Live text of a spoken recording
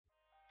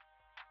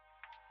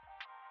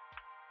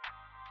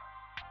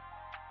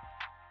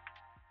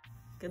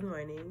Good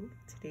morning.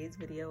 Today's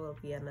video will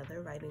be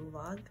another writing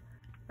vlog.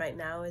 Right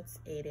now it's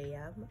 8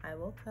 a.m. I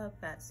woke up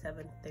at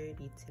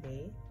 7:30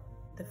 today.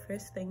 The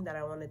first thing that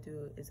I want to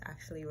do is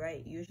actually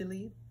write.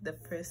 Usually the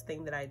first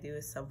thing that I do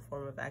is some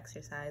form of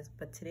exercise,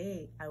 but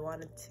today I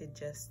wanted to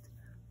just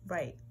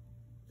write.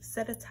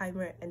 Set a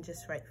timer and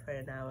just write for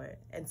an hour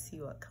and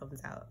see what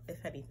comes out,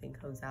 if anything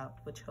comes out,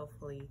 which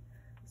hopefully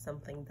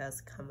something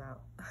does come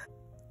out.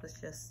 Let's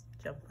just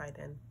jump right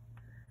in.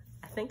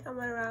 I think I'm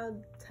at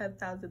around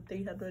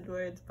 10,300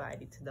 words, but I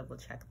need to double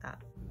check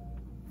that.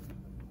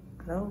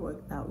 I don't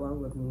work that well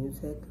with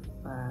music,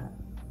 but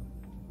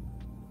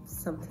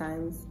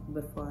sometimes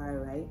before I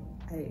write,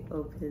 I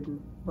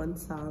open one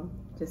song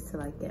just to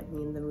like get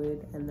me in the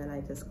mood, and then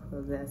I just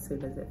close it as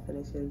soon as it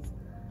finishes.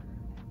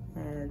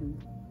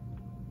 And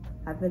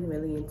I've been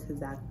really into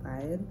Zach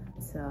Bryan,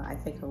 so I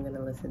think I'm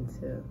gonna listen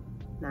to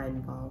 9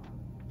 Ball,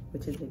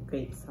 which is a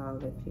great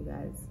song if you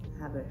guys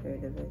haven't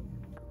heard of it.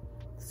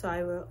 So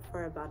I wrote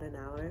for about an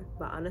hour,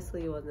 but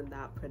honestly it wasn't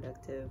that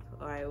productive,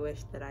 or I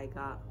wish that I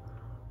got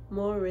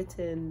more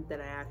written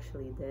than I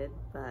actually did,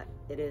 but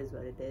it is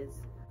what it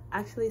is.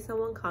 Actually,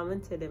 someone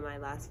commented in my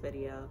last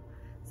video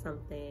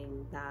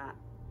something that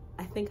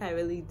I think I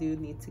really do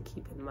need to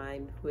keep in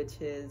mind,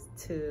 which is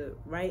to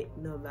write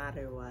no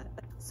matter what.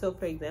 So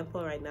for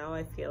example, right now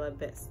I feel a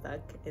bit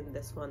stuck in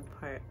this one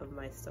part of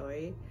my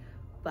story,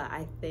 but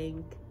I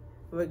think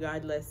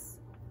regardless,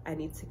 I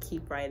need to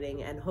keep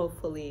writing and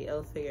hopefully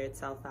it'll figure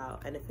itself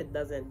out. And if it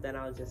doesn't, then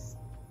I'll just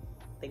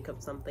think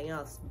of something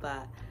else.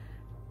 But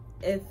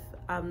if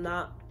I'm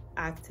not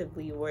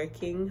actively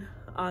working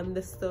on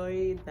the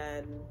story,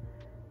 then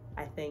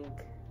I think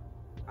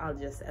I'll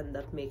just end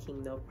up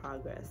making no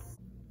progress.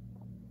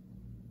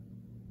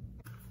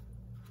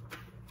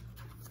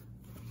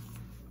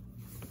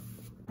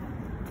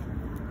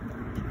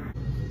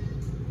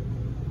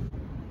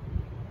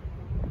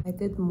 I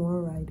did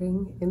more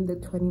writing in the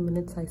 20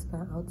 minutes I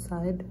spent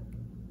outside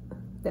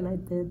than I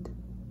did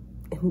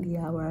in the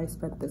hour I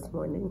spent this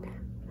morning.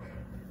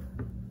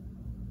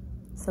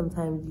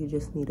 Sometimes you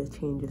just need a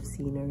change of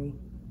scenery.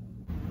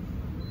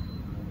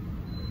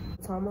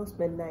 It's almost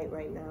midnight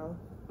right now,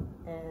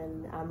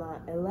 and I'm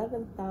at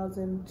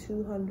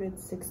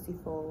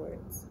 11,264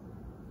 words,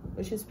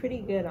 which is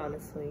pretty good,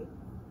 honestly.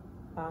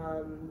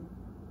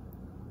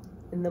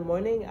 In the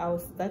morning, I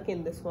was stuck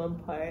in this one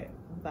part,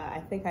 but I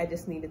think I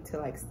just needed to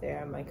like stare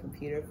at my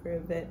computer for a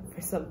bit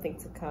for something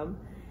to come.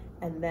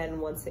 And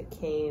then once it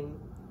came,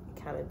 it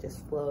kind of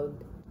just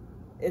flowed.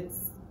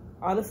 It's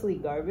honestly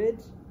garbage.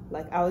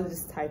 Like I was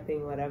just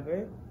typing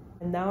whatever.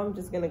 And now I'm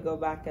just gonna go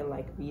back and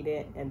like read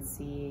it and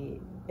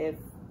see if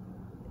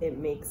it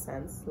makes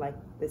sense, like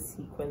the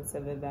sequence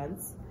of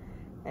events,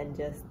 and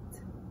just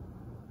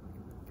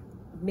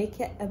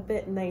make it a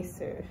bit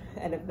nicer.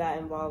 And if that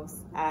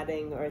involves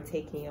adding or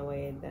taking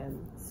away,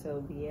 then so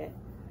be it.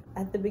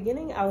 At the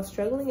beginning, I was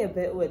struggling a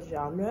bit with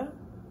genre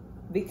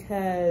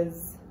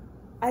because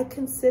I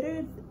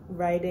considered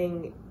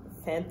writing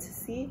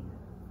fantasy,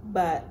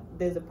 but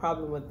there's a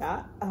problem with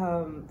that.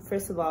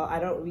 First of all, I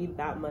don't read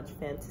that much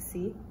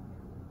fantasy.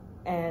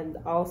 And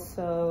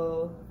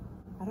also,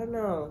 I don't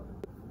know.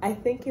 I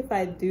think if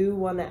I do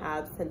want to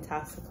add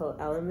fantastical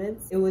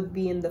elements, it would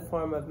be in the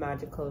form of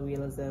magical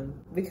realism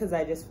because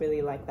I just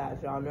really like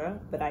that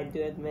genre. But I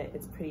do admit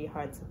it's pretty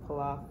hard to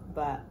pull off.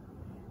 But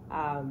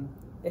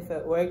if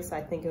it works,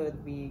 I think it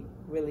would be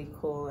really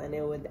cool and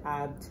it would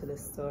add to the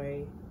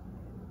story.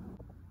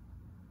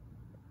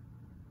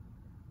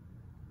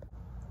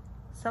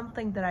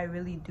 Something that I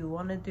really do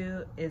want to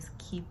do is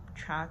keep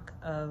track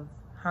of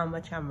how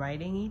much I'm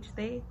writing each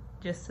day,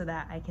 just so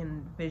that I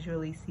can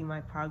visually see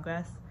my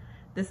progress.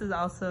 This is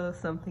also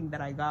something that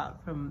I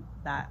got from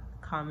that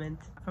comment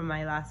from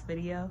my last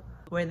video,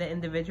 where the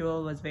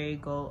individual was very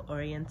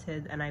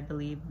goal-oriented and I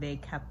believe they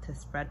kept a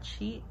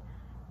spreadsheet.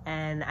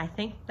 And I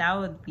think that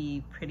would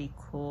be pretty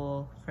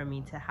cool for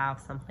me to have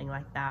something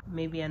like that.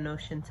 Maybe a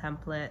Notion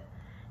template,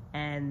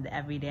 and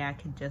every day I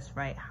could just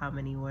write how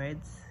many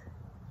words.